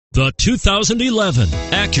The 2011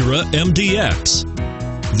 Acura MDX.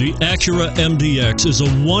 The Acura MDX is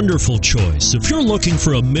a wonderful choice if you're looking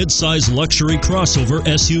for a mid-size luxury crossover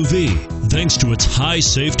SUV. Thanks to its high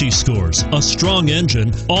safety scores, a strong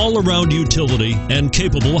engine, all-around utility, and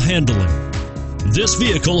capable handling. This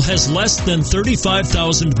vehicle has less than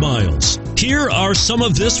 35,000 miles. Here are some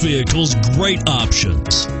of this vehicle's great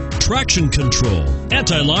options: traction control,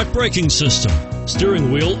 anti-lock braking system,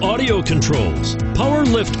 steering wheel audio controls, power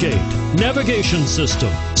liftgate, navigation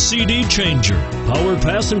system, CD changer, power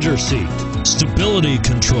passenger seat, stability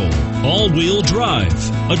control, all-wheel drive,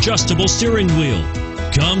 adjustable steering wheel.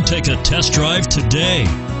 Come take a test drive today.